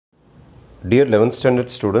Dear 11th standard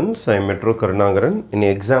students, I am Metro Karunagaran. In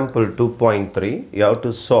example 2.3, you have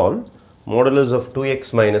to solve modulus of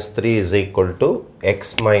 2x minus 3 is equal to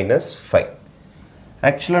x minus 5.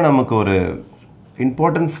 Actually, நமக்கு ஒரு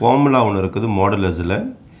important formula ஒன்று இருக்குது modulusல.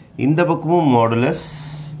 இந்த பக்கமும் modulus,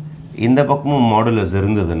 இந்த பக்கமும் modulus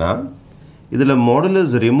இருந்ததுன்னா, இதில்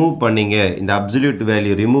modulus remove பண்ணீங்க, இந்த absolute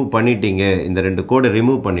value remove பண்ணிட்டீங்க, இந்த ரெண்டு கோடை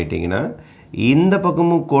remove பண்ணிட்டீங்கன்னா, இந்த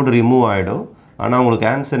பக்கமும் கோடு remove ஆயிடும். ஆனால் உங்களுக்கு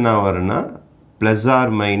ஆன்சர் என்ன வரும்னா ப்ளஸ்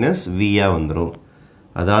ஆர் மைனஸ் வியாக வந்துடும்.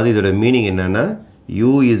 அதாவது இதோட மீனிங் என்னென்னா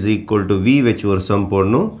u is equal to v வச்சு ஒரு சம்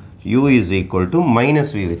போடணும், u is equal to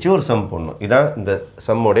minus v வச்சு ஒரு சம் போடணும். இதான் இந்த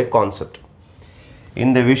சம்மோடைய கான்செப்ட்.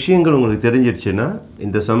 இந்த விஷயங்கள் உங்களுக்கு தெரிஞ்சிடுச்சுன்னா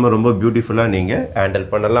இந்த சம்மை ரொம்ப பியூட்டிஃபுல்லாக நீங்கள் ஹேண்டில்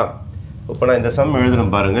பண்ணலாம். இப்போ நான் இந்த சம்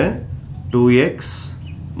எழுதுகிறேன் பாருங்கள். 2x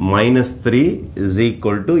minus 3 is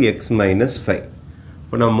equal to x minus 5.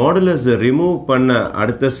 இப்போ நான் மாடுலஸ் ரிமூவ் பண்ண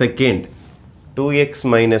அடுத்த செகண்ட் 2x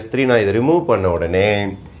minus 3 நான் இதை ரிமூவ் பண்ண உடனே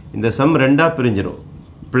இந்த சம் ரெண்டாக பிரிஞ்சிடும்.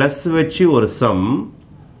 ப்ளஸ் வச்சு ஒரு சம்,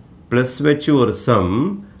 ப்ளஸ் வச்சு ஒரு சம்,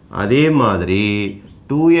 அதே மாதிரி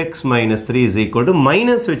 2x minus 3 is equal to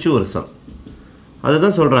minus வச்சு ஒரு சம்.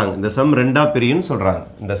 அதுதான் சொல்கிறாங்க இந்த சம் ரெண்டாக பிரியும்னு சொல்கிறாங்க.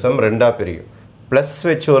 இந்த சம் ரெண்டாக பிரியும். ப்ளஸ்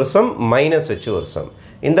வச்சு ஒரு சம், மைனஸ் வச்சு ஒரு சம்.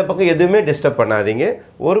 இந்த பக்கம் எதுவுமே டிஸ்டர்ப் பண்ணாதீங்க,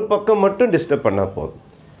 ஒரு பக்கம் மட்டும் டிஸ்டர்ப் பண்ணால் போதும்.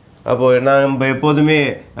 அப்போது நம்ம எப்போதுமே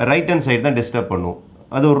ரைட் ஹேண்ட் சைடு தான் டிஸ்டர்ப் பண்ணுவோம்.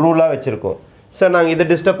 அது ஒரு ரூலாக வச்சுருக்கோம். சார் நாங்கள் இதை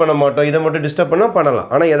டிஸ்டர்ப் பண்ண மாட்டோம், இதை மட்டும் டிஸ்டர்ப் பண்ணால் பண்ணலாம்.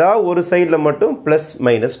 ஆனால் ஏதாவது ஒரு சைடில் மட்டும் ப்ளஸ்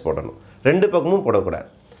மைனஸ் போடணும், ரெண்டு பக்கமும் போடக்கூடாது.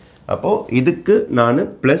 அப்போது இதுக்கு நான்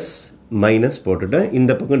ப்ளஸ் மைனஸ் போட்டுட்டேன்,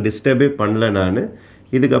 இந்த பக்கம் டிஸ்டர்பே பண்ணல நான்.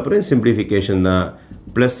 இதுக்கப்புறம் சிம்பிளிஃபிகேஷன் தான்.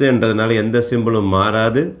 ப்ளஸ்ன்றதுனால எந்த சிம்பிளும்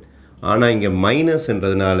மாறாது. ஆனால் இங்கே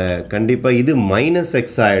மைனஸ்ன்றதுனால கண்டிப்பாக இது மைனஸ்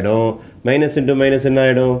எக்ஸ் ஆகிடும். மைனஸ் இன்ட்டு மைனஸ் என்ன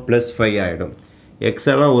ஆகிடும்? ப்ளஸ் 5 ஆகிடும். எக்ஸ்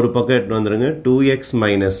எல்லாம் ஒரு பக்கம் எடுத்துன்னு வந்துடுங்க. 2x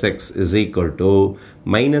minus x is equal to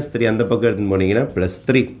minus 3 அந்த பக்கம் எடுத்துன்னு போனீங்கன்னா ப்ளஸ்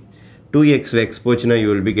 3. 2x எக்ஸ் போச்சுன்னா you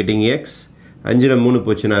will be getting x. 5ல் 3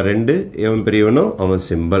 போச்சுன்னா 2. எவன் பெரியவனோ அவன்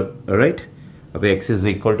சிம்பிள். ரைட்? அப்போ x is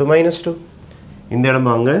equal to minus 2. இந்த இடம்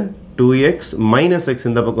வாங்க. 2x minus x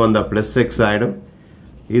இந்த பக்கம் வந்தால் ப்ளஸ் எக்ஸ் ஆகிடும்.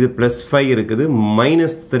 இது ப்ளஸ் 5 இருக்குது.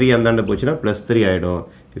 மைனஸ் 3 அந்தாண்ட போச்சுன்னா ப்ளஸ் 3 ஆகிடும்.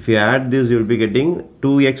 If you add this, you will be getting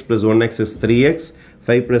 2x plus 1x is 3x.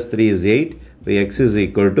 5 plus 3 is 8. So x is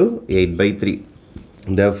equal to 8 by 3.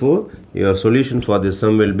 Therefore, your solution for this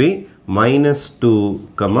sum will be minus 2,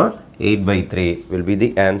 8 by 3 will be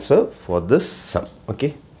the answer for this sum.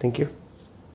 Okay, thank you.